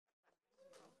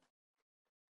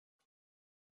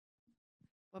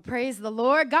Well, praise the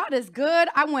Lord. God is good.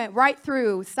 I went right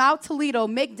through South Toledo,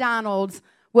 McDonald's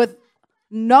with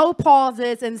no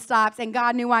pauses and stops. And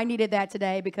God knew I needed that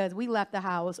today because we left the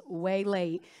house way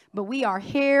late. But we are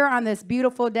here on this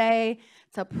beautiful day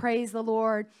to praise the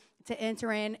Lord, to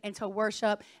enter in and to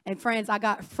worship. And friends, I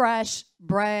got fresh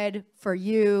bread for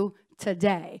you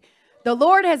today. The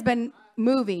Lord has been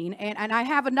moving. And I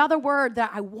have another word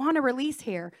that I want to release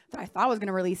here that I thought I was going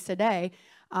to release today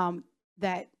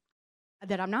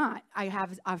that I'm not. I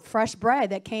have fresh bread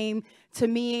that came to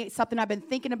me, something I've been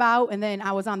thinking about. And then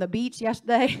I was on the beach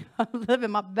yesterday,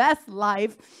 living my best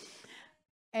life.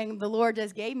 And the Lord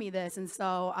just gave me this. And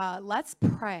so let's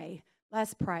pray.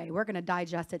 Let's pray. We're going to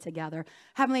digest it together.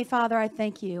 Heavenly Father, I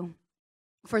thank you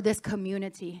for this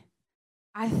community.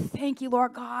 I thank you,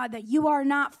 Lord God, that you are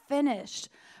not finished.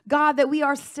 God, that we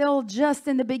are still just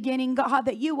in the beginning. God,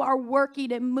 that you are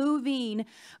working and moving.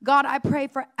 God, I pray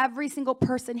for every single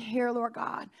person here, Lord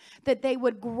God, that they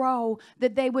would grow,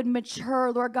 that they would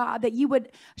mature, Lord God, that you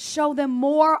would show them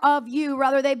more of you.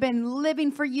 Rather, they've been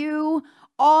living for you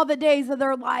all the days of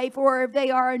their life, or if they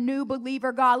are a new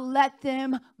believer, God, let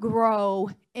them grow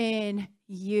in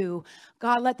you.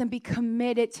 God, let them be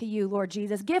committed to you, Lord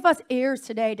Jesus. Give us ears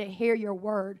today to hear your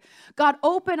word. God,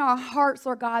 open our hearts,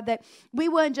 Lord God, that we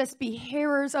wouldn't just be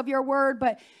hearers of your word,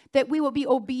 but that we will be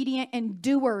obedient and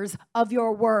doers of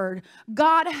your word.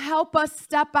 God, help us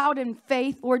step out in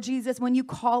faith, Lord Jesus, when you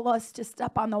call us to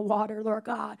step on the water, Lord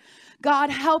God. God,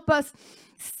 help us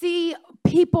see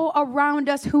people around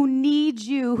us who need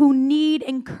you, who need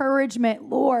encouragement,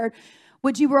 Lord.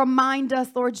 Would you remind us,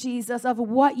 Lord Jesus, of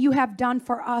what you have done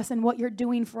for us and what you're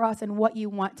doing for us and what you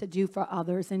want to do for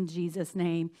others in Jesus'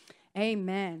 name.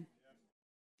 Amen.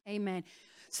 Amen.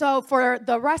 So for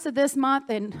the rest of this month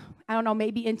and I don't know,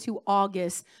 maybe into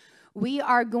August, we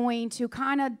are going to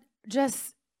kind of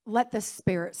just let the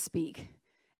Spirit speak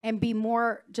and be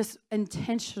more just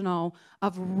intentional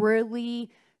of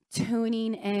really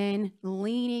tuning in,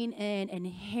 leaning in, and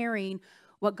hearing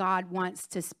what God wants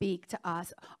to speak to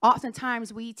us.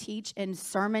 Oftentimes we teach in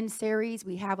sermon series.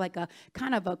 We have like a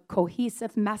kind of a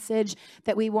cohesive message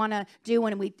that we want to do,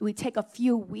 and we take a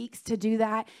few weeks to do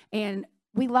that. And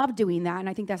we love doing that, and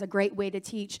I think that's a great way to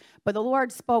teach. But the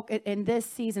Lord spoke in this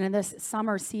season, in this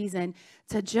summer season,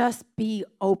 to just be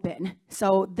open.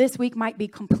 So this week might be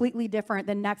completely different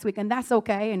than next week, and that's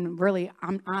okay. And really,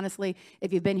 honestly,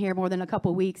 if you've been here more than a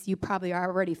couple weeks, you probably are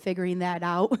already figuring that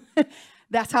out.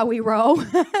 That's how we roll.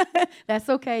 That's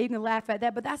okay. You can laugh at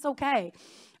that, but that's okay.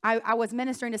 I was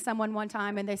ministering to someone one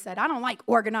time, and they said, I don't like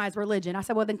organized religion. I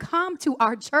said, well, then come to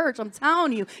our church. I'm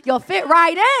telling you, you'll fit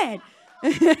right in.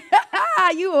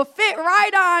 You will fit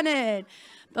right on in.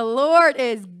 The Lord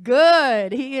is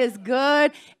good. He is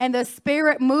good, and the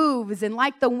Spirit moves. And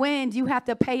like the wind, you have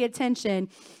to pay attention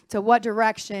to what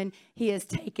direction He is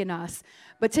taking us.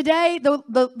 But today,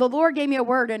 the Lord gave me a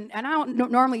word, and I don't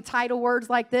normally title words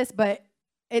like this, but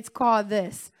it's called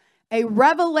this: a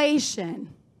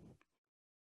revelation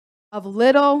of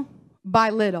little by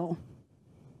little.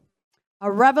 A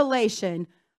revelation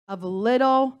of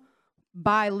little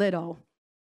by little.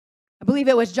 I believe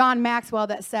it was John Maxwell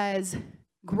that says,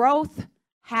 growth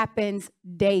happens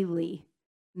daily,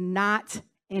 not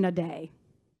in a day.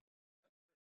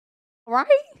 Right?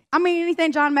 I mean,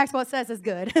 anything John Maxwell says is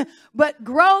good. But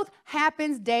growth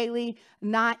happens daily,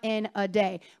 not in a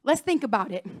day. Let's think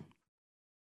about it.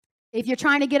 If you're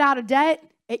trying to get out of debt,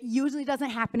 it usually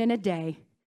doesn't happen in a day.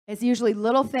 It's usually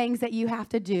little things that you have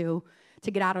to do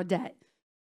to get out of debt.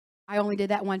 I only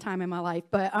did that one time in my life,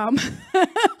 but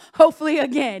hopefully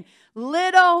again,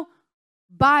 little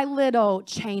by little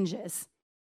changes.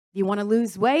 You want to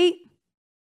lose weight?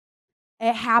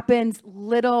 It happens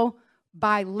little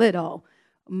by little.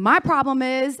 My problem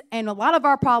is, and a lot of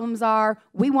our problems are,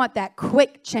 we want that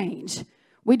quick change.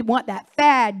 We want that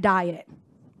fad diet.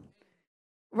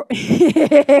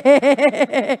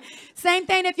 Same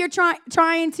thing if you're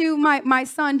trying to, my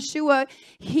son Shua,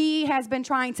 he has been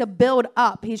trying to build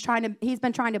up. He's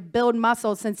been trying to build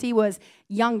muscle since he was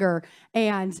younger.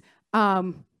 And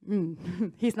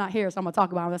he's not here, so I'm gonna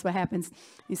talk about him. That's what happens.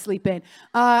 You sleep in.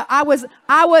 I was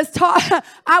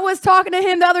talking to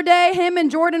him the other day. Him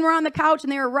and Jordan were on the couch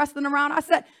and they were wrestling around. I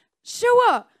said,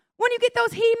 Shua, when you get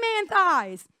those He-Man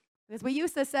thighs? As we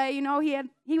used to say, you know, he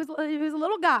was a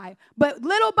little guy. But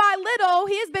little by little,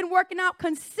 he has been working out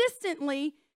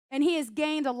consistently, and he has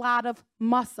gained a lot of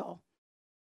muscle.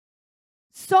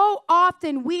 So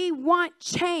often we want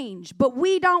change, but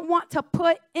we don't want to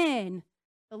put in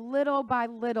the little by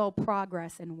little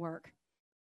progress and work.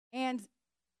 And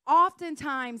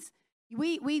oftentimes,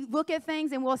 We look at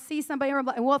things and we'll see somebody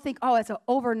and we'll think, oh, it's an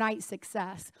overnight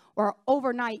success or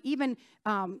overnight. Even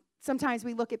sometimes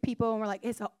we look at people and we're like,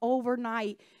 it's an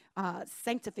overnight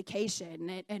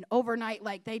sanctification and overnight,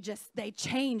 like they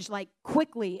change like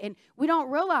quickly. And we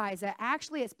don't realize that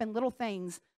actually it's been little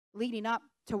things leading up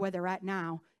to where they're at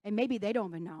now. And maybe they don't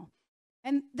even know.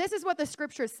 And this is what the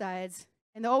scripture says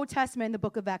in the Old Testament, in the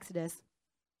book of Exodus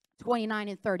 29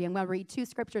 and 30. I'm going to read two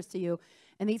scriptures to you.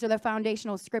 And these are the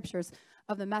foundational scriptures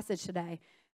of the message today.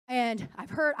 And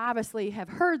I've heard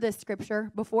this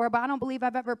scripture before, but I don't believe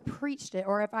I've ever preached it.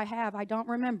 Or if I have, I don't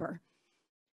remember.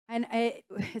 And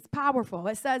it's powerful.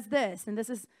 It says this, and this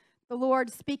is the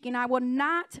Lord speaking, I will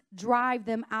not drive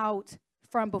them out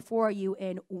from before you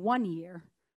in 1 year,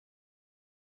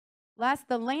 lest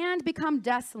the land become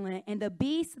desolate and the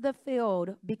beasts of the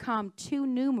field become too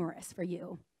numerous for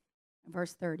you.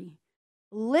 Verse 30.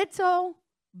 Little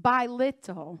by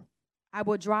little, I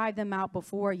will drive them out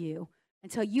before you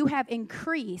until you have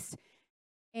increased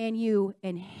and you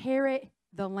inherit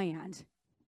the land.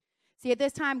 See, at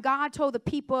this time, God told the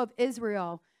people of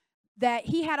Israel that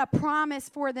he had a promise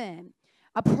for them,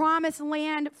 a promised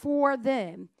land for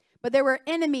them. But there were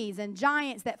enemies and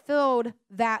giants that filled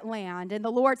that land. And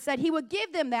the Lord said he would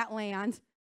give them that land.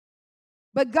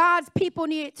 But God's people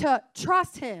needed to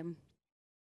trust him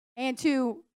and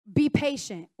to be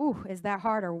patient. Ooh, is that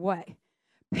hard or what?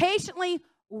 Patiently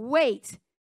wait.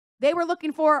 They were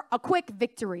looking for a quick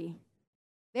victory.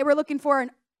 They were looking for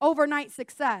an overnight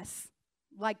success,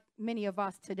 like many of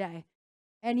us today.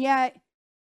 And yet,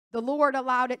 the Lord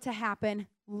allowed it to happen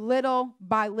little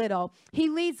by little. He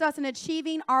leads us in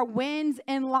achieving our wins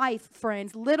in life,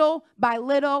 friends, little by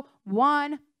little,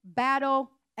 one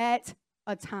battle at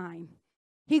a time.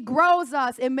 He grows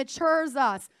us and matures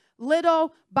us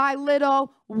little by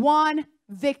little, one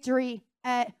victory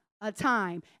at a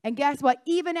time. And guess what?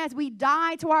 Even as we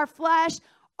die to our flesh,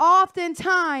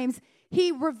 oftentimes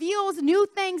he reveals new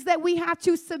things that we have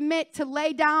to submit to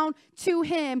lay down to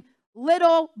him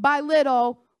little by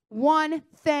little, one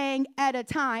thing at a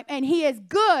time. And he is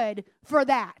good for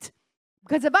that.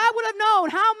 Because if I would have known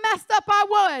how messed up I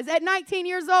was at 19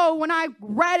 years old when I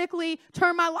radically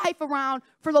turned my life around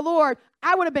for the Lord,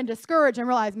 I would have been discouraged and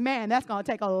realized, man, that's going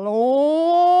to take a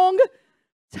long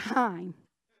time.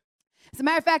 As a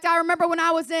matter of fact, I remember when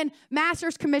I was in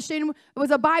Master's Commission, it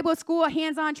was a Bible school, a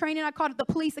hands-on training. I called it the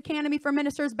Police Academy for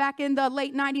Ministers back in the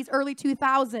late 90s, early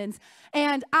 2000s.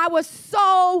 And I was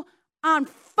so on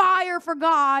fire for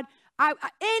God.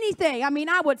 Anything. I mean,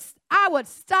 I would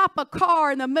stop a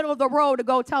car in the middle of the road to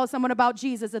go tell someone about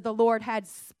Jesus that the Lord had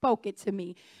spoken to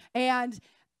me. And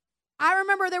I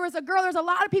remember there was a a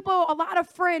lot of people, a lot of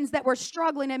friends that were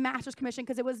struggling in Master's Commission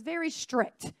because it was very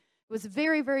strict. It was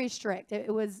very, very strict.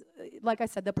 It was, like I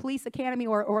said, the police academy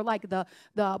or like the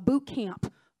boot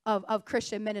camp of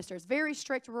Christian ministers. Very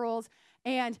strict rules.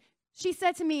 And she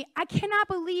said to me, I cannot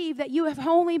believe that you have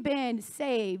only been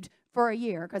saved for a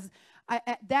year. Because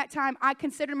at that time, I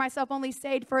considered myself only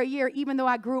saved for a year, even though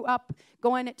I grew up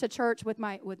going to church with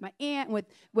my aunt,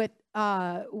 with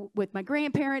my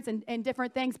grandparents and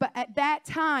different things. But at that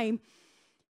time,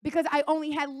 because I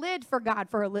only had lived for God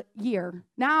for a year.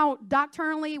 Now,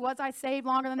 doctrinally, was I saved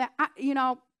longer than that?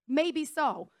 Maybe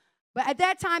so. But at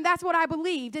that time, that's what I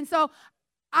believed. And so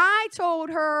I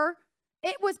told her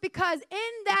it was because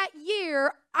in that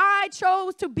year, I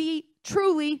chose to be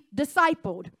truly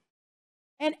discipled.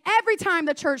 And every time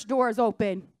the church doors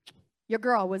open, your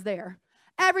girl was there.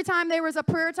 Every time there was a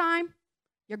prayer time,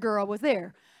 your girl was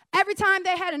there. Every time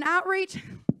they had an outreach,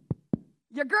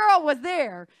 your girl was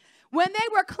there. When they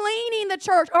were cleaning the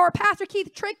church, or Pastor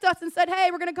Keith tricked us and said, hey,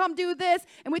 we're going to come do this,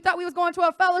 and we thought we was going to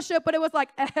a fellowship, but it was like,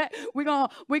 we're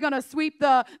gonna sweep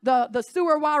the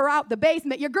sewer water out the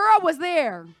basement. Your girl was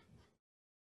there.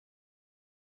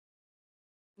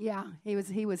 Yeah, he was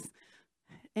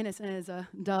innocent as a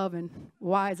dove and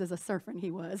wise as a serpent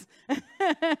he was. But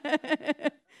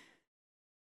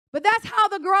that's how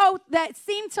the growth that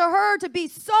seemed to her to be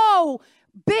so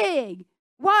big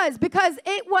was, because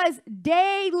it was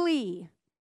daily.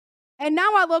 And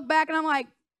now I look back and I'm like,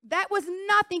 that was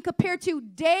nothing compared to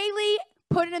daily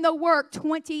putting in the work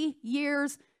 20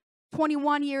 years,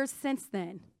 21 years since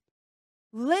then.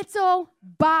 Little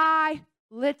by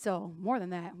little, more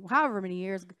than that, however many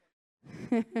years.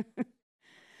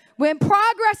 When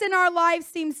progress in our life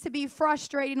seems to be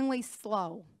frustratingly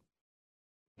slow,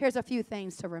 here's a few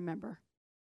things to remember.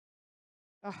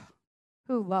 Oh,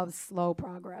 who loves slow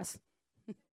progress?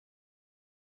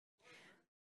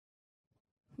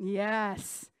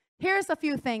 Yes. Here's a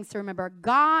few things to remember.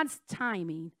 God's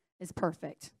timing is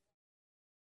perfect.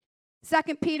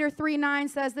 2 Peter 3:9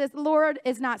 says this, the Lord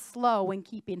is not slow in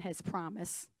keeping his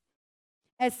promise,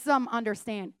 as some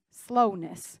understand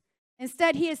slowness.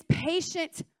 Instead, he is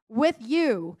patient with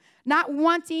you, not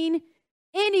wanting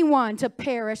anyone to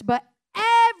perish, but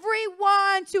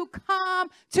everyone to come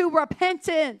to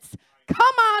repentance. Come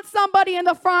on, somebody in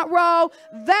the front row.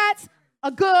 That's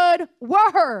a good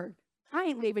word. I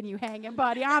ain't leaving you hanging,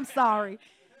 buddy. I'm sorry.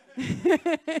 He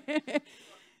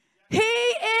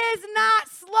is not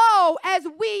slow as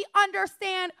we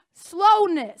understand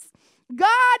slowness.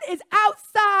 God is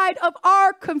outside of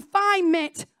our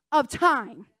confinement of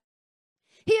time.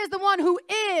 He is the one who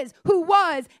is, who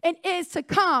was, and is to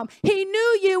come. He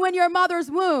knew you in your mother's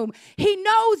womb. He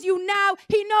knows you now.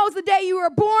 He knows the day you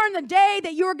were born, the day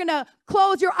that you're going to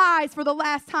close your eyes for the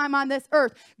last time on this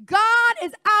earth. God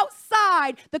is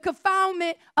outside the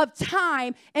confinement of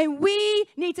time, and we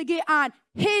need to get on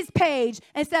his page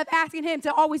instead of asking him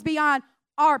to always be on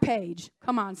our page.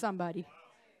 Come on, somebody.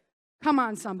 Come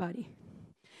on, somebody.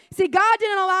 See, God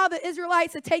didn't allow the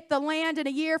Israelites to take the land in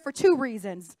a year for two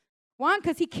reasons. One,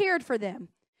 because he cared for them.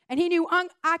 And he knew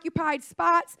unoccupied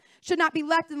spots should not be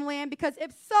left in the land, because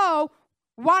if so,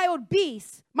 wild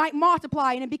beasts might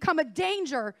multiply and become a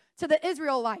danger to the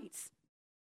Israelites.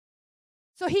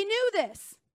 So he knew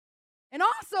this. And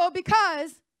also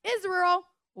because Israel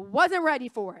wasn't ready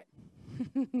for it.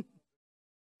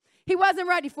 He wasn't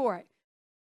ready for it.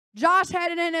 Josh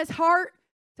had it in his heart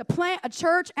to plant a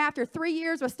church after 3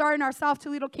 years of starting our South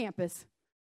Toledo campus.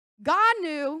 God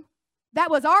knew that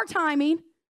was our timing,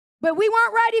 but we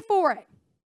weren't ready for it.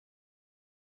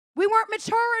 We weren't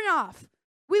mature enough.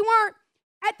 We weren't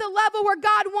at the level where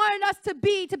God wanted us to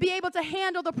be able to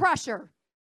handle the pressure.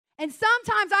 And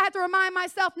sometimes I have to remind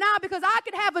myself now, because I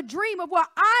could have a dream of what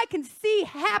I can see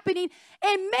happening,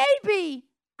 and maybe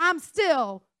I'm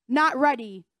still not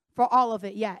ready for all of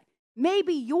it yet.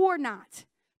 Maybe you're not.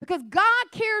 Because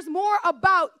God cares more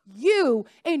about you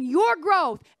and your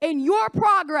growth and your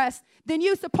progress than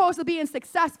you supposed to be in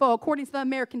successful according to the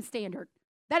American standard.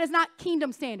 That is not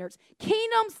kingdom standards.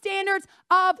 Kingdom standards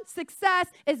of success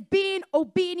is being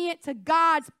obedient to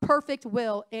God's perfect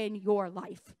will in your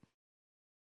life.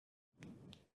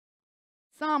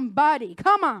 Somebody,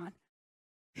 come on.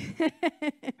 I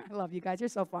love you guys. You're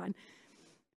so fun.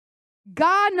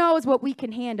 God knows what we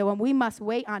can handle, and we must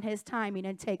wait on his timing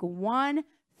and take one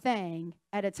thing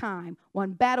at a time,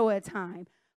 one battle at a time,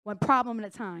 one problem at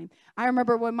a time. I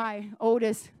remember when my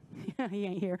oldest, he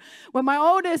ain't here, when my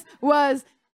oldest was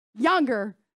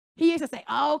younger, he used to say,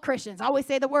 oh, Christians always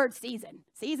say the word season.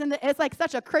 Season, it's like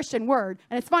such a Christian word.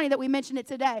 And it's funny that we mentioned it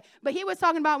today. But he was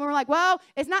talking about when we're like, well,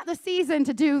 it's not the season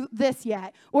to do this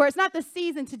yet, or it's not the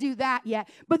season to do that yet.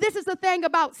 But this is the thing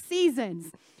about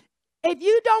seasons. If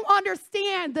you don't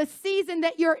understand the season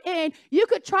that you're in, you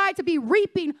could try to be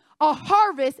reaping a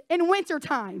harvest in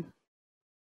wintertime.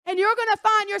 And you're going to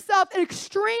find yourself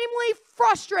extremely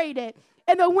frustrated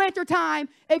in the wintertime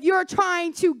if you're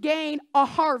trying to gain a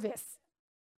harvest.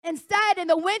 Instead, in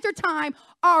the wintertime,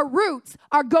 our roots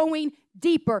are going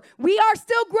deeper. We are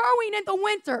still growing in the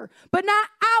winter, but not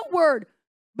outward,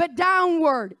 but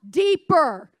downward,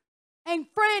 deeper. And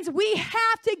friends, we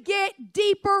have to get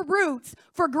deeper roots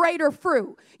for greater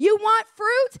fruit. You want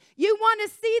fruit? You want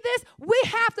to see this? We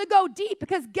have to go deep,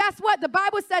 because guess what? The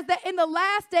Bible says that in the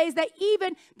last days that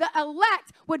even the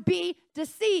elect would be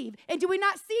deceived. And do we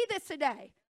not see this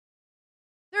today?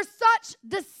 There's such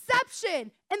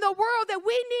deception in the world that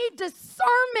we need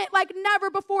discernment like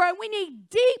never before, and we need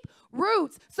deep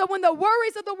roots. So when the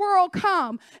worries of the world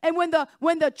come, and when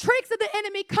the tricks of the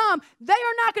enemy come, they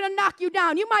are not going to knock you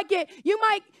down. You might get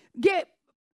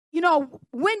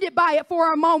winded by it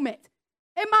for a moment.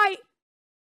 It might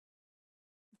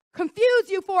confuse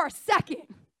you for a second.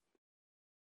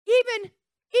 Even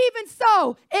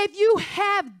so, if you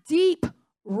have deep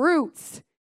roots,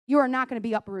 you are not going to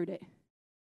be uprooted.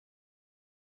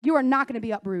 You are not going to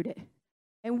be uprooted.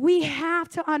 And we have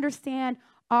to understand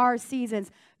our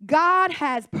seasons. God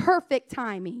has perfect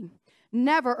timing.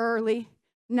 Never early,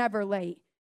 never late.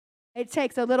 It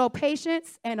takes a little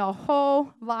patience and a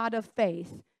whole lot of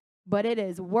faith, but it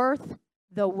is worth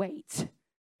the wait.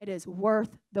 It is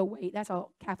worth the wait. That's a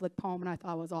Catholic poem, and I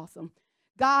thought it was awesome.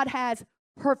 God has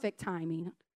perfect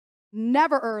timing.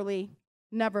 Never early,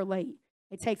 never late.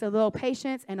 It takes a little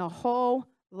patience and a whole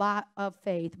lot of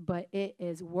faith, but it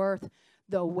is worth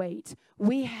the wait.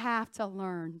 We have to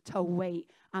learn to wait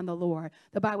on the Lord.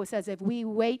 The Bible says if we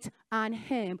wait on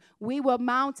him, we will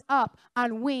mount up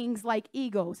on wings like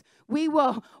eagles. We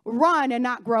will run and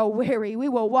not grow weary. We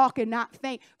will walk and not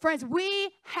faint. Friends, we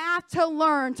have to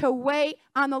learn to wait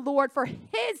on the Lord for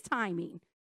his timing.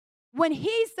 When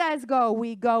he says go,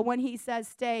 we go. When he says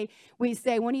stay, we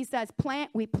stay. When he says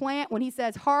plant, we plant. When he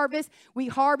says harvest, we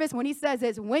harvest. When he says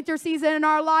it's winter season in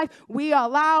our life, we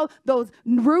allow those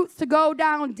roots to go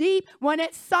down deep. When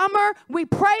it's summer, we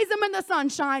praise him in the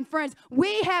sunshine, friends.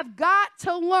 We have got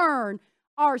to learn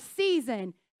our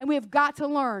season, and we have got to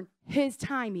learn his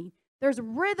timing. There's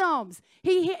rhythms.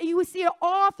 You see it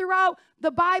all throughout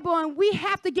the Bible, and we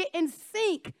have to get in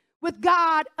sync with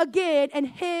God again and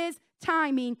his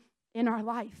timing in our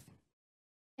life.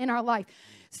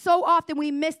 So often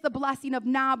we miss the blessing of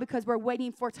now because we're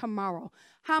waiting for tomorrow.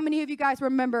 How many of you guys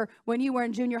remember when you were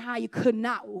in junior high, you could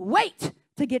not wait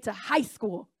to get to high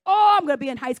school? Oh, I'm going to be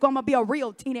in high school. I'm going to be a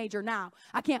real teenager now.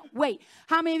 I can't wait.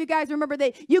 How many of you guys remember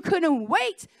that you couldn't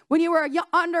wait when you were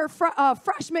a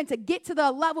freshman to get to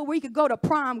the level where you could go to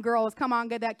prom, girls? Come on,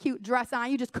 get that cute dress on.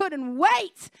 You just couldn't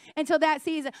wait until that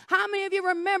season. How many of you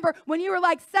remember when you were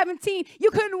like 17,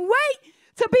 you couldn't wait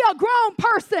to be a grown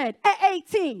person at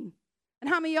 18? And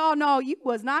how many of y'all know you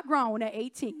was not grown at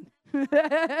 18?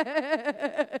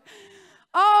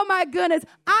 Oh my goodness.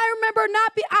 I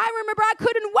remember I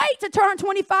couldn't wait to turn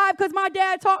 25 because my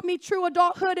dad taught me true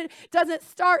adulthood. It doesn't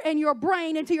start in your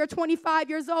brain until you're 25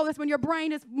 years old. That's when your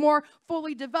brain is more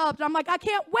fully developed. And I'm like, I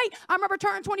can't wait. I remember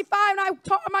turning 25 and I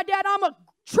taught my dad I'm a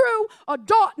true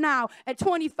adult now at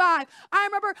 25. I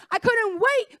remember I couldn't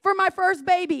wait for my first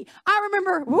baby. I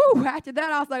remember, after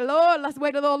that, I was like, Lord, let's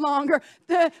wait a little longer.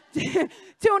 2.5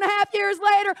 years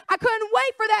later, I couldn't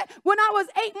wait for that. When I was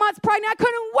 8 months pregnant, I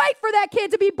couldn't wait for that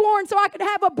kid to be born so I could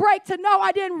have a break to know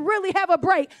I didn't really have a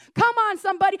break. Come on,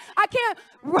 somebody.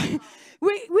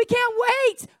 We can't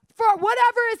wait for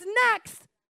whatever is next,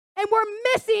 and we're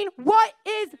missing what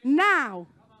is now.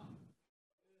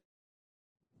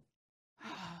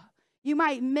 You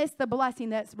might miss the blessing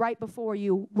that's right before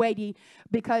you, waiting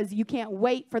because you can't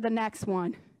wait for the next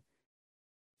one.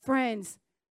 Friends,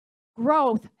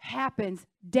 growth happens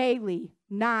daily,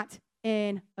 not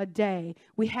in a day.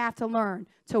 We have to learn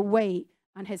to wait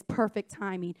on his perfect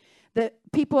timing. The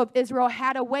people of Israel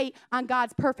had to wait on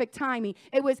God's perfect timing.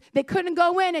 They couldn't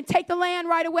go in and take the land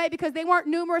right away because they weren't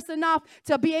numerous enough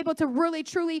to be able to really,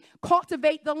 truly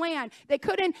cultivate the land. They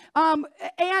couldn't, and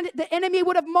the enemy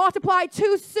would have multiplied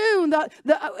too soon. The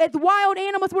wild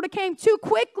animals would have came too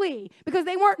quickly because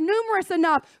they weren't numerous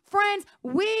enough. Friends,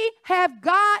 we have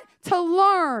got to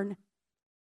learn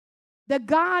that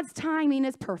God's timing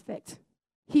is perfect.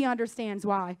 He understands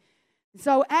why.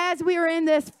 So as we are in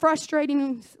this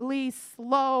frustratingly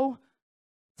slow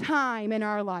time in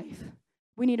our life,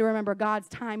 we need to remember God's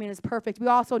timing is perfect. We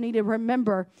also need to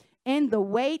remember in the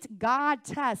wait, God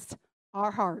tests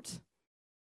our heart.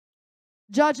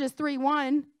 Judges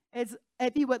 3:1 is,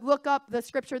 if you would look up the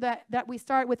scripture that we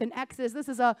start with in Exodus, this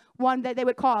is one that they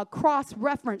would call a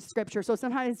cross-reference scripture. So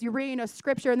sometimes you're reading a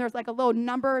scripture and there's like a little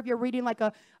number if you're reading like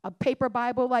a paper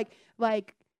Bible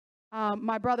like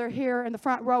my brother here in the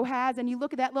front row has, and you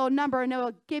look at that little number and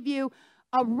it'll give you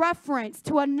a reference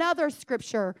to another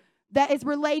scripture that is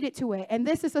related to it. And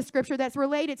this is a scripture that's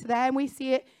related to that, and we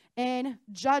see it in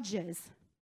Judges.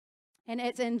 And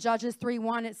it's in Judges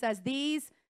 3:1. It says, these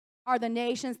are the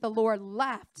nations the Lord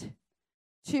left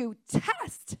to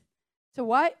test. To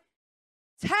what?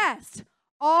 Test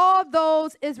all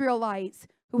those Israelites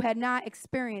who had not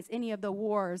experienced any of the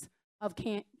wars of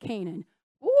Canaan.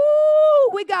 Ooh,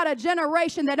 we got a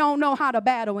generation that don't know how to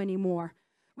battle anymore.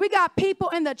 We got people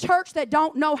in the church that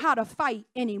don't know how to fight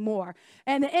anymore.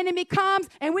 And the enemy comes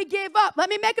and we give up. Let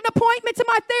me make an appointment to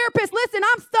my therapist. Listen,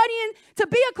 I'm studying to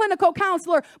be a clinical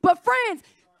counselor. But friends,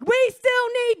 we still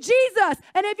need Jesus.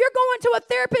 And if you're going to a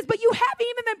therapist, but you haven't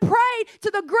even been prayed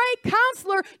to the great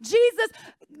counselor, Jesus,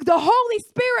 the Holy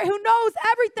Spirit who knows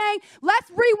everything, let's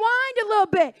rewind a little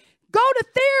bit. Go to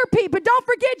therapy, but don't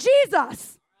forget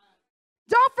Jesus.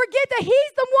 Don't forget that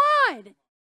he's the one.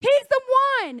 He's the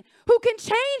one who can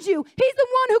change you. He's the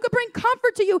one who can bring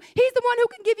comfort to you. He's the one who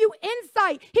can give you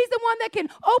insight. He's the one that can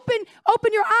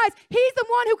open your eyes. He's the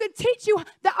one who can teach you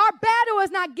that our battle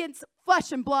is not against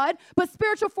flesh and blood, but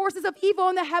spiritual forces of evil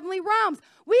in the heavenly realms.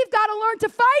 We've got to learn to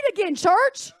fight again,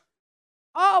 church.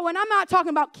 Oh, and I'm not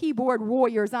talking about keyboard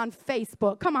warriors on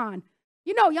Facebook. Come on.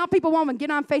 You know, young people won't even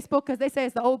get on Facebook because they say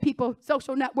it's the old people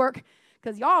social network,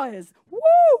 because y'all is,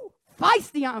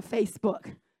 feisty on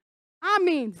Facebook. I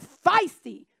mean,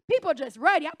 feisty. People are just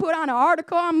ready. I put on an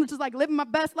article. I'm just like living my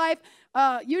best life.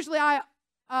 Usually I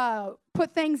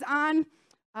put things on.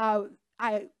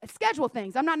 I schedule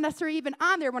things. I'm not necessarily even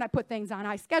on there when I put things on.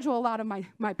 I schedule a lot of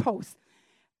my posts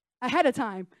ahead of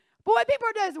time. Boy, people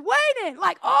are just waiting.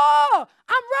 Like, oh,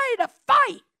 I'm ready to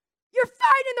fight. You're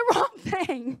fighting the wrong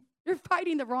thing. You're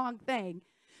fighting the wrong thing.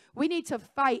 we need to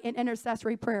fight in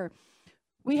intercessory prayer.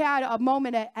 We had a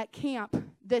moment at camp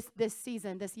this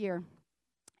year.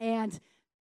 And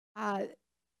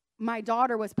my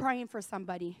daughter was praying for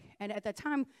somebody. And at the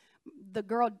time, the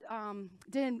girl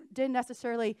didn't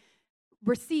necessarily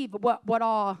receive what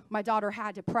all my daughter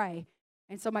had to pray.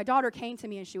 And so my daughter came to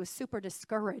me, and she was super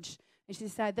discouraged. And she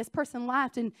said, this person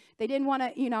left, and they didn't want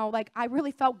to, I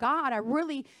really felt God. I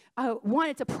really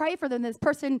wanted to pray for them. This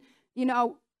person,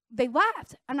 they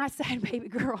left. And I said, baby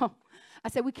girl, I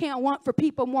said, we can't want for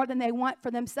people more than they want for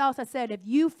themselves. I said, if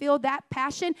you feel that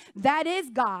passion, that is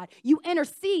God. You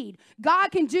intercede. God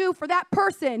can do for that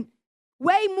person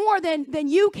way more than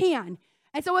you can.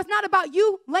 And so it's not about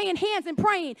you laying hands and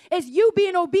praying. It's you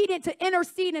being obedient to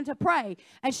intercede and to pray.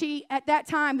 And she, at that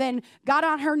time, then got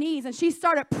on her knees and she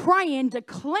started praying,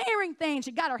 declaring things.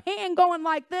 She got her hand going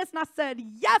like this. And I said,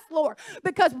 yes, Lord.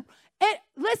 Because,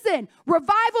 listen,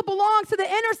 revival belongs to the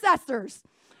intercessors.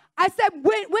 I said,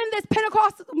 when this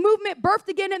Pentecostal movement birthed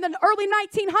again in the early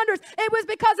 1900s, it was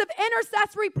because of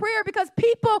intercessory prayer, because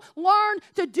people learned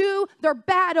to do their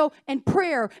battle in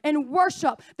prayer and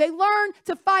worship. They learned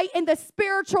to fight in the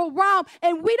spiritual realm,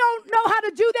 and we don't know how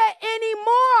to do that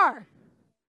anymore.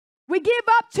 We give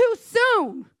up too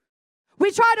soon.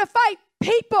 We try to fight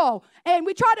people, and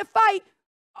we try to fight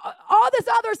all this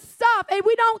other stuff, and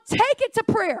we don't take it to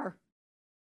prayer.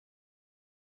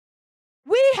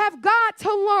 We have got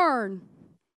to learn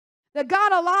that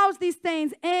God allows these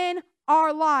things in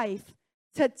our life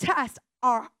to test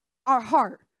our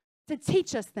heart, to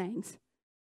teach us things.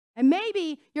 And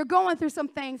maybe you're going through some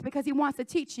things because he wants to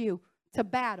teach you to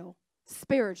battle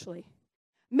spiritually.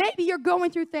 Maybe you're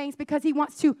going through things because he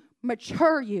wants to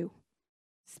mature you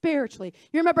spiritually.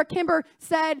 You remember Kimber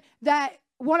said that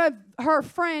one of her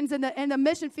friends in the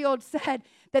mission field said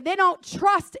that they don't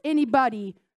trust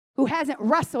anybody who hasn't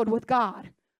wrestled with God,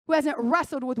 who hasn't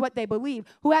wrestled with what they believe,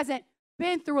 who hasn't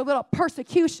been through a little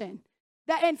persecution.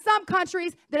 That in some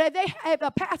countries, that if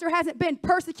a pastor hasn't been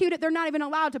persecuted, they're not even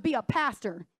allowed to be a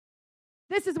pastor.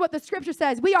 This is what the scripture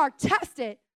says. We are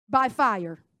tested by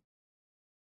fire.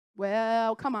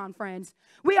 Well, come on, friends.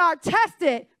 We are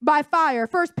tested by fire.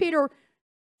 1 Peter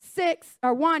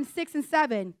 1, 6 and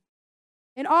 7.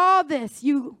 In all this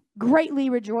you greatly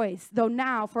rejoice, though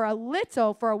now for a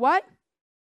what?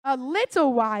 A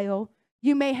little while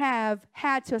you may have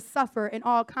had to suffer in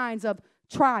all kinds of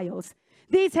trials.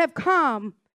 These have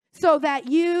come so that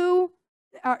your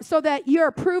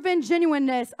proven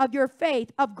genuineness of your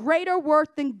faith of greater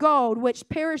worth than gold, which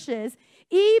perishes,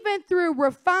 even through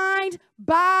refined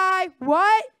by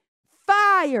what?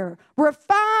 Fire.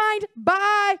 Refined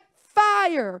by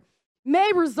fire.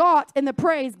 May result in the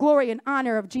praise, glory, and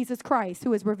honor of Jesus Christ,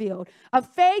 who is revealed. A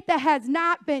faith that has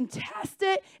not been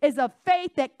tested is a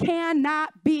faith that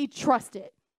cannot be trusted.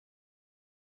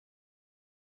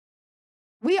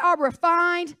 We are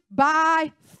refined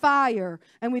by fire,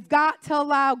 and we've got to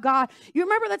allow God. You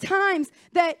remember the times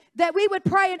that we would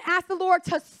pray and ask the Lord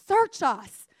to search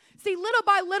us. See, little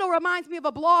by little reminds me of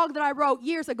a blog that I wrote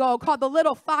years ago called The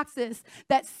Little Foxes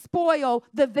That Spoil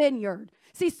the Vineyard.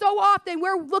 See, so often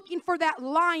we're looking for that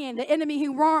lion, the enemy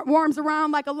who roams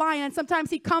around like a lion. And sometimes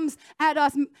he comes at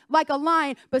us like a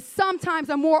lion. But sometimes,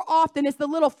 or more often, it's the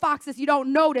little foxes you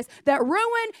don't notice that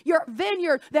ruin your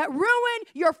vineyard, that ruin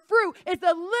your fruit. It's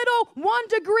the little 1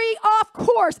 degree off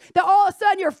course that all of a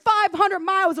sudden you're 500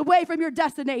 miles away from your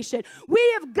destination.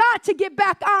 We have got to get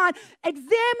back on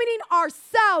examining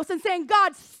ourselves and saying,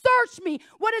 God, search me.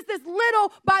 What is this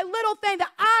little by little thing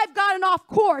that I've gotten off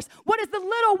course? What is the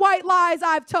little white lies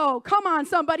I've told? Come on,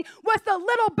 somebody. What's the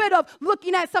little bit of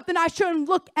looking at something I shouldn't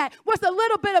look at? What's the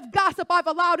little bit of gossip I've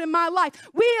allowed in my life?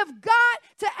 We have got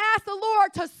to ask the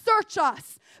Lord to search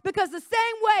us, because the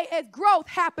same way as growth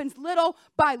happens little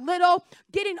by little,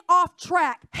 getting off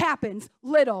track happens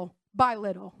little by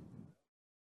little.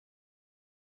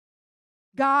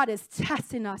 God is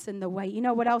testing us in the way. You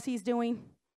know what else he's doing?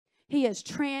 He is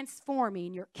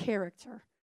transforming your character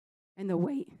in the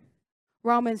way.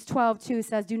 Romans 12:2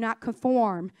 says, do not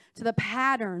conform to the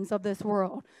patterns of this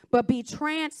world, but be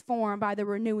transformed by the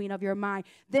renewing of your mind.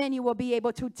 Then you will be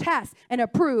able to test and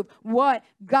approve what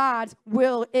God's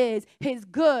will is, his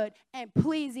good and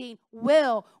pleasing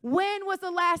will. When was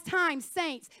the last time,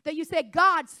 saints, that you said,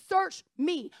 God, search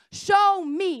me, show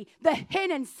me the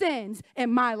hidden sins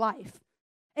in my life?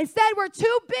 Instead, we're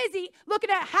too busy looking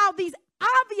at how these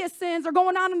obvious sins are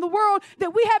going on in the world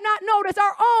that we have not noticed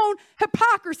our own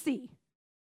hypocrisy.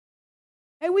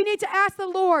 And we need to ask the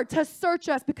Lord to search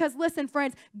us, because, listen,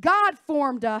 friends, God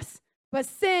formed us, but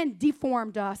sin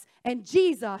deformed us, and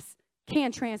Jesus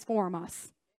can transform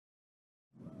us.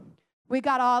 We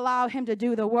got to allow him to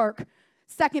do the work.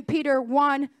 2 Peter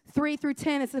 1, 3 through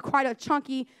 10. It's quite a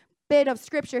chunky bit of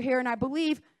scripture here, and I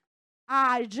believe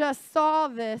I just saw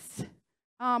this.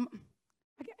 Aunt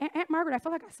Margaret, I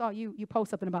feel like I saw you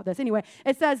post something about this. Anyway,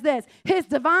 it says this: His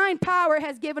divine power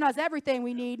has given us everything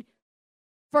we need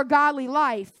for godly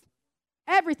life.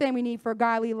 Everything we need for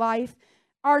godly life.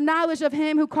 Our knowledge of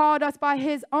him who called us by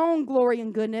his own glory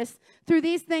and goodness. Through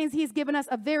these things, he's given us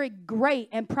a very great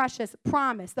and precious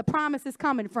promise. The promise is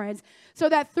coming, friends. So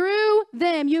that through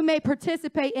them you may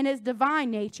participate in his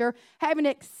divine nature, having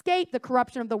escaped the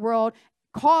corruption of the world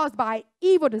caused by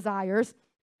evil desires.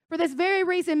 For this very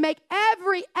reason, make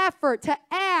every effort to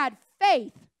add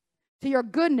faith to your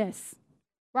goodness,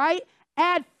 right?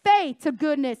 Add faith to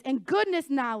goodness, and goodness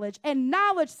knowledge, and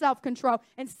knowledge self-control,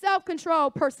 and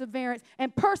self-control perseverance,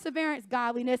 and perseverance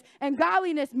godliness, and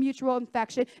godliness mutual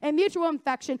affection, and mutual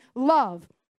affection love.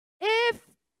 If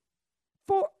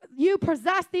for you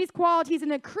possess these qualities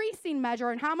in increasing measure,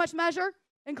 and how much measure?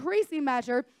 Increasing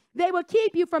measure, they will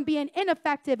keep you from being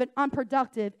ineffective and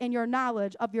unproductive in your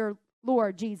knowledge of your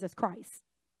Lord Jesus Christ.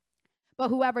 But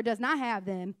whoever does not have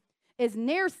them is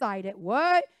nearsighted,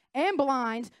 what? And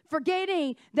blind,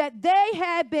 forgetting that they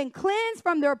had been cleansed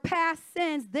from their past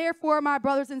sins. Therefore, my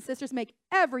brothers and sisters, make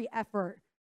every effort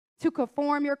to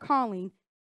conform your calling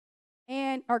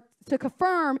or to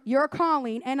confirm your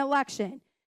calling and election.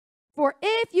 For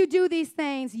if you do these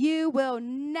things, you will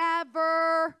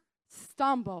never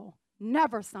stumble.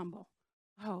 Never stumble.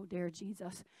 Oh, dear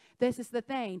Jesus. This is the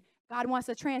thing. God wants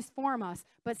to transform us.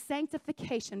 But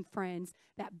sanctification, friends,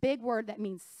 that big word that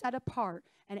means set apart,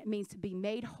 and it means to be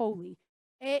made holy.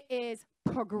 It is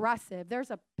progressive.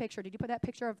 There's a picture. Did you put that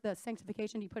picture of the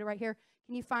sanctification? Do you put it right here?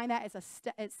 Can you find that?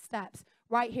 It's steps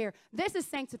right here. This is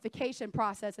sanctification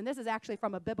process, and this is actually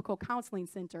from a biblical counseling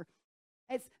center.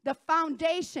 It's the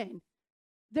foundation.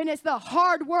 Then it's the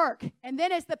hard work, and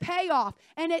then it's the payoff.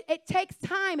 And it takes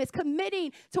time. It's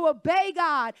committing to obey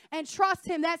God and trust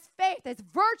him. That's faith. That's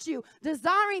virtue.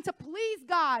 Desiring to please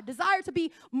God. Desire to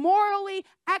be morally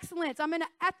excellent. I'm in an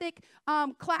ethic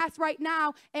class right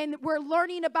now, and we're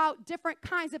learning about different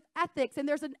kinds of ethics. And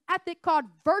there's an ethic called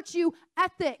virtue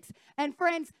ethics. And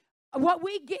friends, what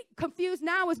we get confused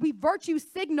now is we virtue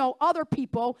signal other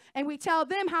people, and we tell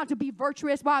them how to be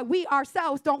virtuous while we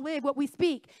ourselves don't live what we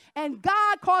speak. And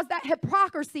God calls that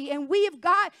hypocrisy, and we have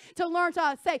got to learn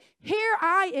to say, here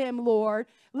I am, Lord.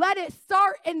 Let it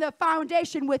start in the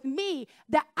foundation with me,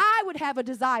 that I would have a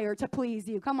desire to please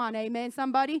you. Come on, amen,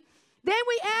 somebody. Then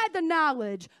we add the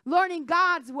knowledge, learning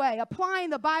God's way, applying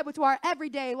the Bible to our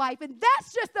everyday life. And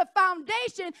that's just the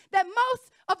foundation that most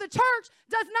of the church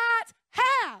does not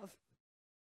have.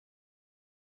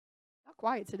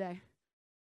 Quiet today.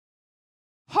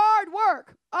 Hard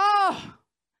work. Oh,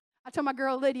 I told my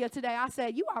girl Lydia today, I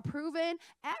said, you are proving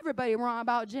everybody wrong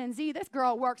about Gen Z. This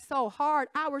girl works so hard,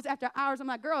 hours after hours. I'm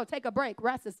like, girl, take a break.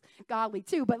 Rest is godly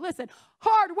too. But listen,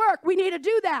 hard work, we need to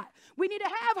do that. We need to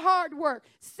have hard work.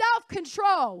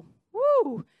 Self-control.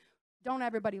 Woo. Don't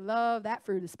everybody love that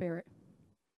fruit of the Spirit?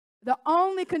 The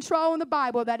only control in the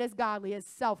Bible that is godly is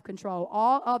self-control.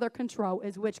 All other control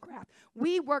is witchcraft.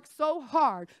 We work so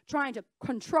hard trying to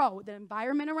control the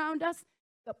environment around us,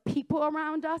 the people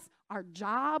around us, our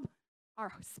job,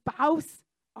 our spouse,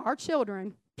 our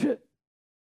children,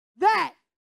 that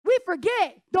we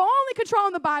forget the only control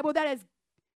in the Bible that is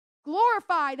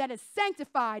glorified, that is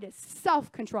sanctified, is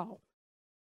self-control.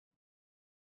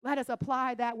 Let us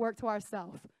apply that work to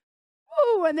ourselves.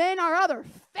 Ooh, and then our other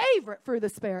favorite fruit of the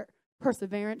Spirit,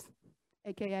 perseverance,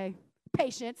 a.k.a.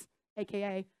 patience,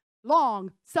 a.k.a.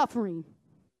 long suffering.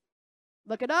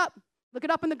 Look it up. Look it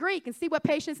up in the Greek and see what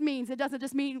patience means. It doesn't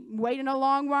just mean waiting a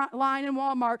long line in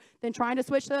Walmart, then trying to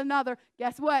switch to another.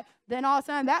 Guess what? Then all of a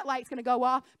sudden that light's going to go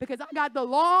off because I got the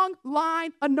long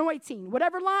line anointing.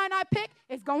 Whatever line I pick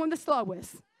is going the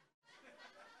slowest.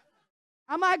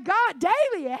 I'm like, God,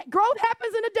 daily. Growth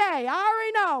happens in a day. I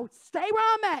already know. Stay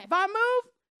where I'm at. If I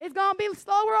move, it's going to be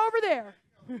slower over there.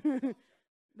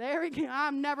 There we go.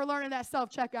 I'm never learning that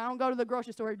self-checkout. I don't go to the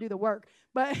grocery store to do the work.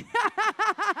 But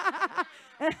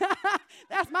I'm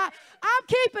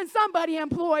keeping somebody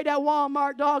employed at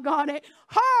Walmart, doggone it.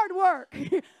 Hard work.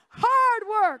 Hard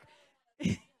work.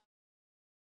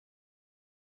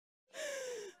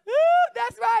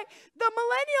 That's right. The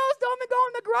millennials don't even go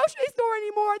in the grocery store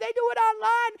anymore. They do it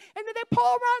online, and then they pull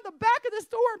around the back of the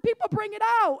store, and people bring it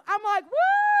out. I'm like,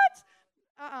 what?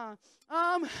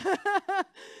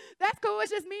 That's cool.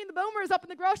 It's just me and the boomers up in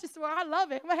the grocery store. I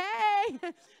love it. Well, hey.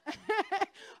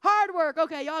 Hard work.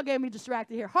 Okay, y'all gave me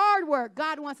distracted here. Hard work.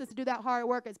 God wants us to do that hard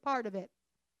work as part of it.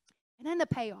 And then the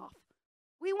payoff.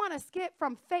 We want to skip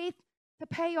from faith to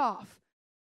payoff.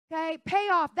 Okay,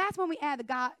 payoff. That's when we add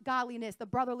the godliness, the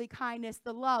brotherly kindness,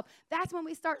 the love. That's when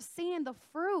we start seeing the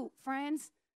fruit,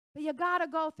 friends. But you got to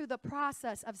go through the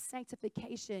process of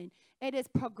sanctification. It is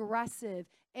progressive.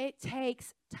 It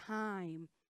takes time.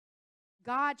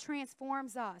 God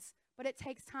transforms us, but it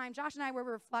takes time. Josh and I were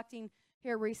reflecting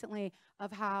here recently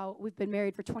of how we've been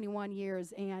married for 21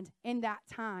 years, and in that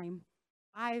time,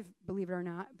 I've, believe it or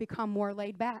not, become more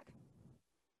laid back.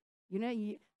 You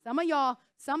know, some of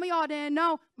y'all didn't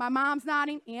know. My mom's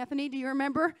nodding. Anthony, do you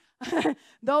remember?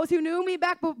 Those who knew me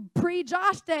back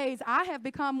pre-Josh days, I have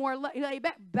become more laid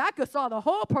back. Becca saw the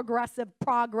whole progressive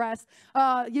progress.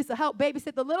 Used to help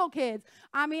babysit the little kids.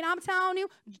 I mean, I'm telling you,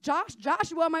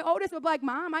 Joshua, my oldest, would be like,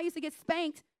 Mom, I used to get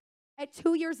spanked at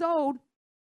 2 years old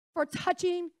for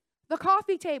touching the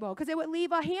coffee table because it would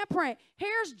leave a handprint.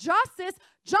 Here's Justice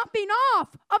jumping off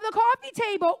of the coffee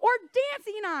table or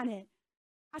dancing on it.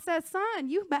 I said, son,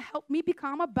 you helped me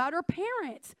become a better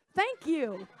parent. Thank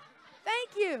you. Thank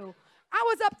you. I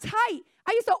was uptight.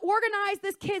 I used to organize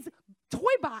this kid's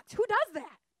toy box. Who does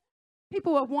that?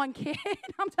 People with one kid.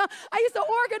 I used to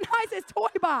organize his toy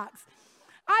box.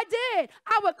 I did.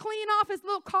 I would clean off his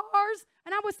little cars.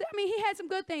 And he had some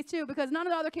good things too, because none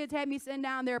of the other kids had me sitting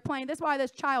down there playing. That's why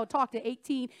this child talked at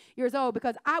 18 years old,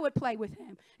 because I would play with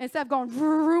him. Instead of going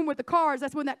vroom with the cars,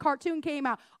 that's when that cartoon came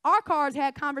out. Our cars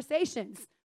had conversations.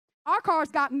 Our cars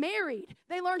got married.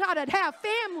 They learned how to have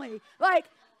family. Like,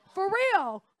 for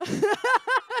real.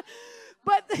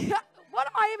 But what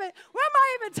am I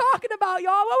even talking about,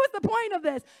 y'all? What was the point of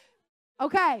this?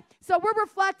 Okay, so we're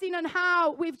reflecting on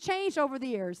how we've changed over the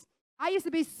years. I used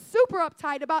to be super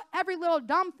uptight about every little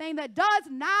dumb thing that does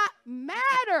not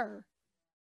matter.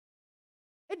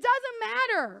 It doesn't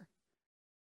matter.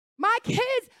 My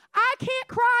kids, I can't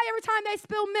cry every time they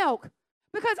spill milk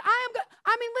because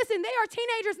listen, they are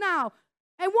teenagers now.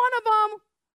 And one of them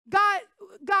got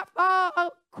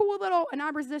a cool little, and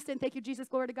I'm resistant, thank you, Jesus,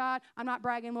 glory to God. I'm not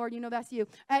bragging, Lord, you know that's you.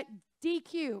 At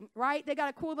DQ, right? They got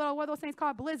a cool little, what are those things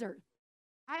called? Blizzard.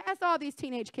 I asked all these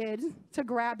teenage kids to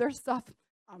grab their stuff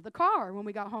out of the car when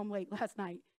we got home late last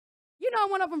night. You know,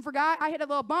 one of them forgot. I hit a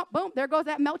little bump. Boom, there goes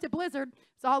that melted Blizzard.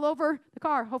 It's all over the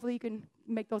car. Hopefully you can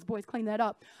make those boys clean that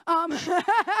up.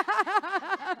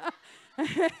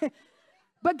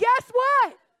 But guess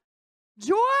what?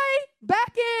 Joy,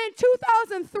 back in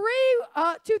 2003,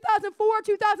 2004,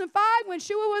 2005, when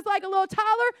Shua was like a little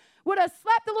toddler, would have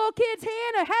slapped the little kid's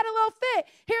hand and had a little fit.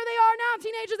 Here they are now,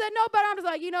 teenagers that know better. I'm just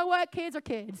like, you know what? Kids are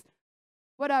kids.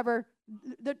 Whatever.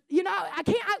 I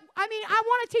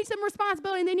want to teach them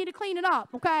responsibility and they need to clean it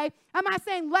up, okay? I'm not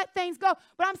saying let things go,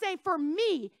 but I'm saying for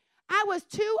me, I was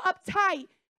too uptight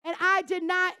and I did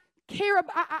not care.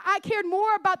 I cared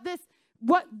more about this,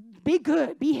 be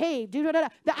good, behave,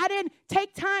 that I didn't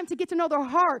take time to get to know their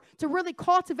heart, to really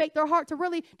cultivate their heart, to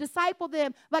really disciple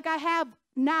them like I have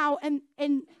now and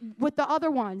with the other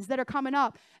ones that are coming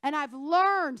up. And I've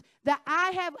learned that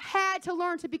I have had to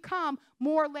learn to become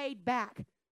more laid back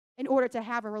in order to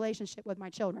have a relationship with my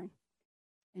children.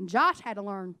 And Josh had to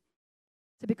learn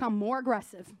to become more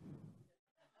aggressive.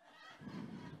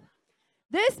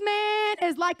 This man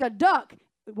is like a duck.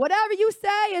 Whatever you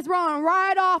say is rolling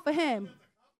right off of him.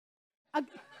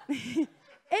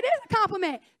 It is a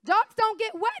compliment. Ducks don't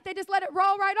get wet. They just let it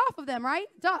roll right off of them, right?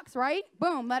 Ducks, right?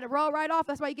 Boom, let it roll right off.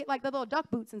 That's why you get like the little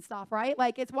duck boots and stuff, right?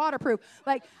 Like it's waterproof.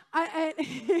 Like, a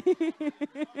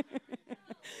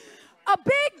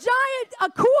big, giant, a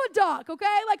cool duck,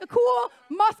 okay? Like a cool,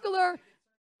 muscular.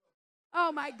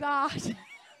 Oh, my gosh.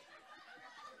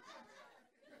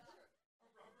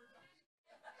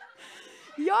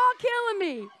 Y'all killing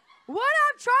me. What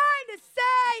I'm trying to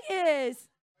say is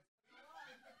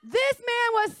this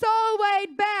man was so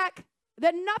laid back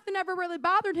that nothing ever really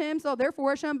bothered him, so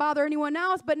therefore it shouldn't bother anyone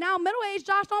else. But now middle-aged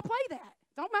Josh don't play that.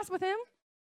 Don't mess with him.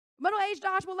 Middle-aged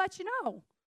Josh will let you know.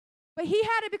 But he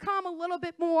had to become a little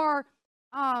bit more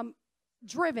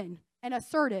driven and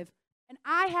assertive. And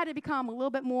I had to become a little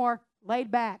bit more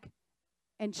laid back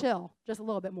and chill, just a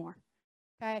little bit more.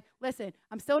 Okay? Listen,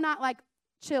 I'm still not like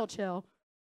chill.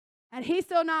 And he's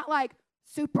still not like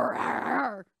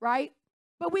super, right?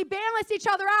 But we balance each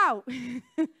other out.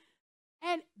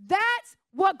 And that's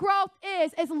what growth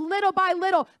is little by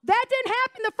little. That didn't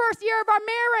happen the first year of our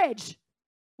marriage.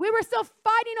 We were still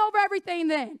fighting over everything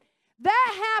then.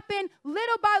 That happened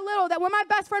little by little, that when my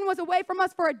best friend was away from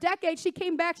us for a decade, she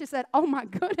came back, she said, oh my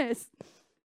goodness,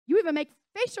 you even make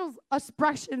facial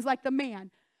expressions like the man.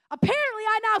 Apparently,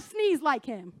 I now sneeze like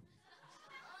him.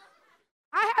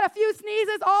 I had a few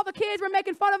sneezes. All the kids were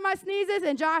making fun of my sneezes,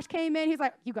 and Josh came in. He's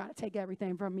like, you got to take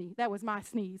everything from me. That was my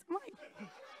sneeze. I'm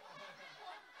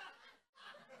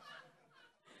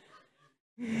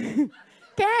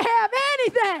Can't have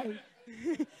anything.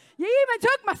 You even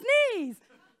took my sneeze.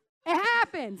 It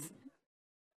happens.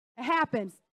 It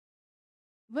happens.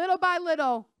 Little by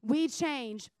little, we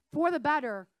change for the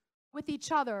better with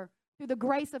each other through the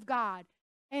grace of God.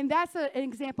 And that's an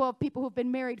example of people who've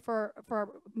been married for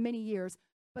many years.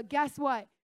 But guess what?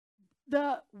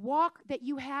 The walk that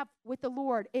you have with the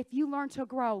Lord, if you learn to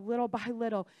grow little by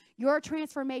little, your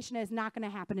transformation is not going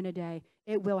to happen in a day.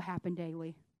 It will happen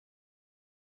daily.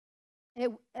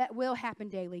 It will happen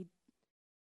daily.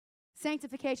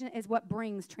 Sanctification is what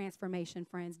brings transformation,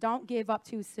 friends. Don't give up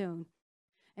too soon.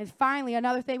 And finally,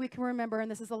 another thing we can remember,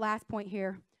 and this is the last point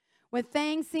here, when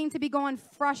things seem to be going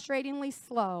frustratingly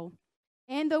slow,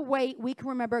 in the wait, we can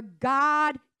remember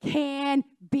God can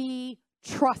be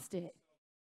trusted.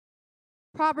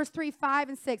 Proverbs 3, 5,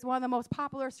 and 6, one of the most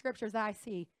popular scriptures that I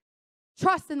see.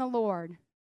 Trust in the Lord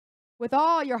with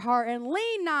all your heart and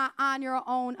lean not on your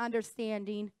own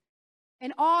understanding.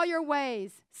 In all your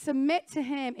ways, submit to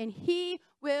him, and he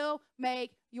will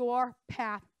make your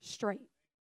path straight.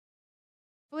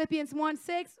 Philippians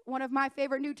 1:6, one of my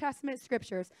favorite New Testament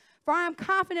scriptures. For I am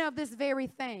confident of this very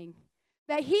thing,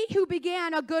 that he who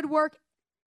began a good work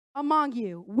among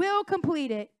you will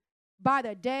complete it by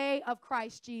the day of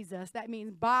Christ Jesus. That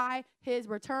means by his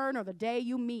return or the day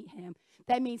you meet him.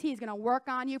 That means he's going to work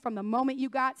on you from the moment you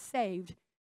got saved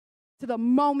to the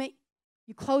moment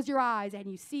you close your eyes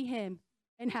and you see him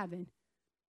in heaven.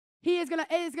 It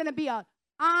is going to be an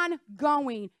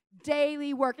ongoing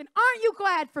daily work. And aren't you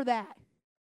glad for that?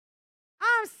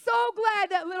 I'm so glad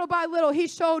that little by little he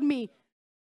showed me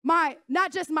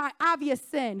not just my obvious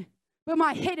sin, but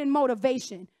my hidden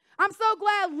motivation. I'm so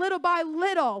glad little by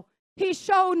little he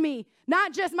showed me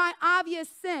not just my obvious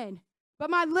sin, but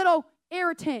my little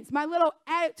irritants, my little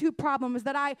attitude problems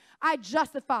that I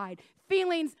justified,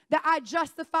 feelings that I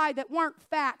justified that weren't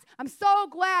fact. I'm so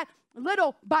glad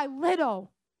little by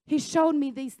little he showed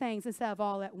me these things instead of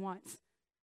all at once,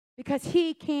 because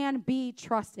he can be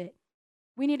trusted.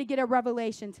 We need to get a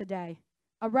revelation today,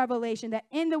 a revelation that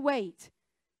in the wait,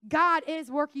 God is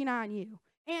working on you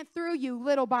and through you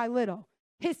little by little.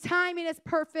 His timing is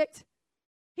perfect.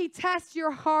 He tests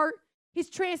your heart. He's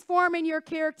transforming your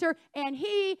character, and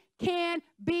he can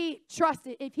be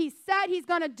trusted. If he said he's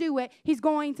going to do it, he's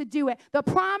going to do it. The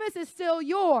promise is still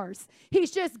yours.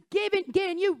 He's just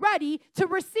getting you ready to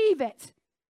receive it.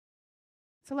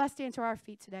 So let's stand to our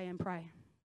feet today and pray.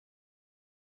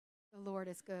 The Lord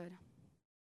is good.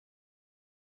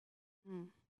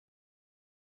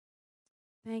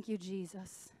 Thank you,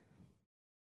 Jesus.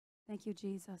 Thank you,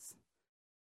 Jesus.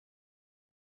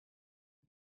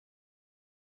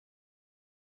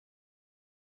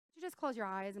 Would you just close your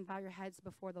eyes and bow your heads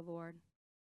before the Lord?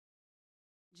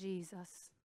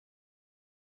 Jesus.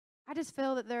 I just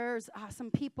feel that there's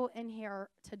some people in here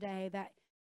today that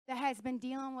has been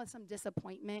dealing with some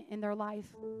disappointment in their life.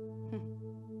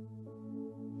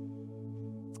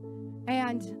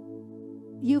 And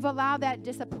you've allowed that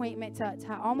disappointment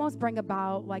to almost bring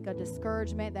about like a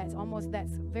discouragement that's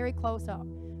very close to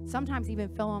sometimes even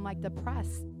feeling like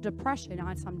depression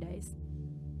on some days.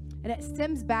 And it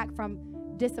stems back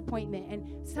from disappointment.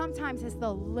 And sometimes it's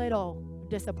the little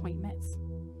disappointments.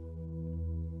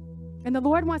 And the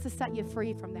Lord wants to set you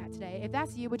free from that today. If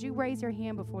that's you, would you raise your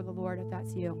hand before the Lord if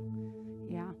that's you?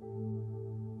 Yeah.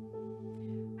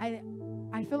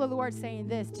 I feel the Lord saying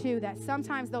this too, that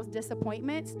sometimes those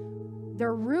disappointments,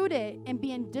 they're rooted in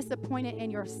being disappointed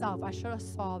in yourself. I should have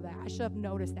saw that. I should have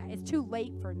noticed that. It's too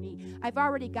late for me. I've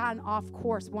already gotten off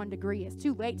course 1 degree. It's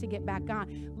too late to get back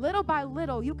on. Little by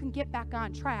little, you can get back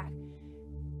on track.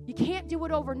 You can't do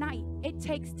it overnight. It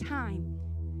takes time.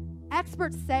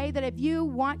 Experts say that if you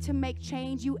want to make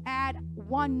change, you add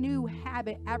one new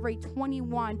habit every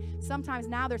 21, sometimes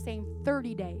now they're saying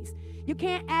 30 days. You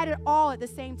can't add it all at the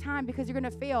same time because you're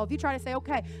going to fail. If you try to say,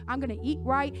 okay, I'm going to eat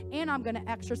right and I'm going to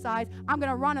exercise, I'm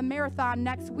going to run a marathon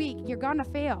next week, you're going to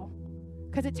fail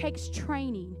because it takes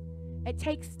training. It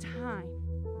takes time.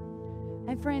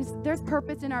 And friends, there's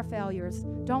purpose in our failures.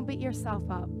 Don't beat yourself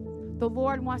up. The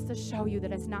Lord wants to show you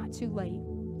that it's not too late.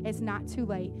 It's not too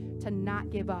late to not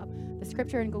give up. The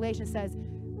scripture in Galatians says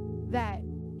that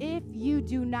if you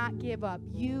do not give up,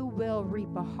 you will reap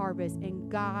a harvest in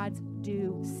God's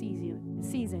due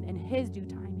season in his due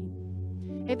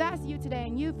timing. If that's you today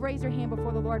and you've raised your hand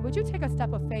before the Lord, would you take a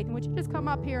step of faith? And would you just come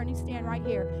up here and you stand right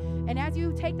here? And as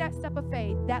you take that step of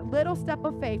faith, that little step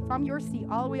of faith from your seat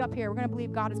all the way up here, we're going to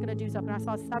believe God is going to do something. I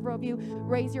saw several of you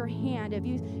raise your hand.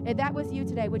 If that was you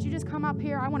today, would you just come up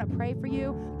here? I want to pray for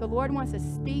you. The Lord wants to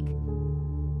speak